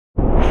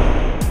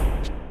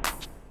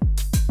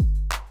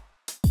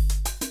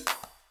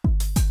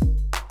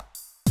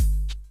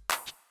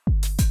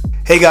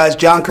Hey guys,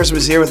 John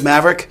Christmas here with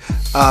Maverik.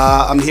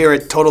 I'm here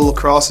at Total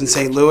Lacrosse in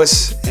St.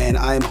 Louis, and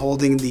I am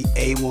holding the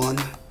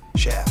A1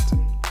 Shaft.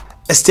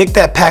 A stick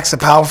that packs a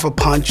powerful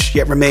punch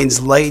yet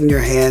remains light in your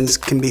hands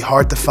can be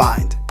hard to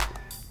find.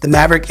 The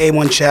Maverik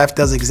A1 Shaft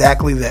does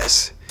exactly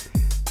this.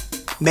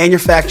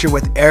 Manufactured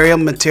with aerial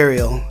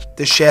material,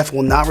 this shaft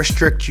will not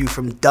restrict you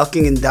from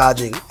ducking and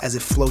dodging as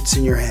it floats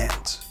in your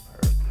hands.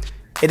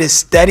 It is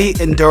steady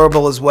and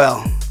durable as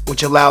well,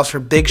 which allows for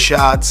big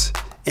shots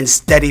and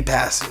steady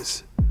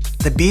passes.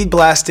 The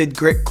bead-blasted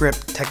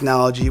GritGrip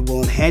technology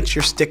will enhance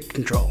your stick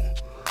control.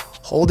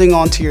 Holding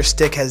onto your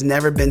stick has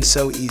never been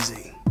so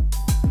easy.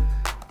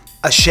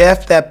 A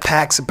shaft that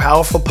packs a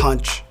powerful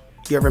punch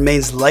yet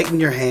remains light in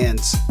your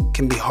hands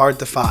can be hard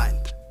to find.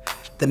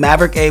 The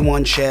Maverik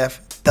A1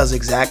 Shaft does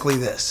exactly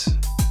this.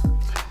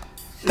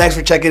 Thanks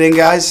for checking in,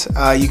 guys.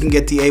 You can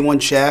get the A1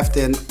 Shaft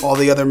and all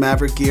the other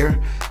Maverik gear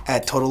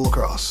at Total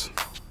Lacrosse.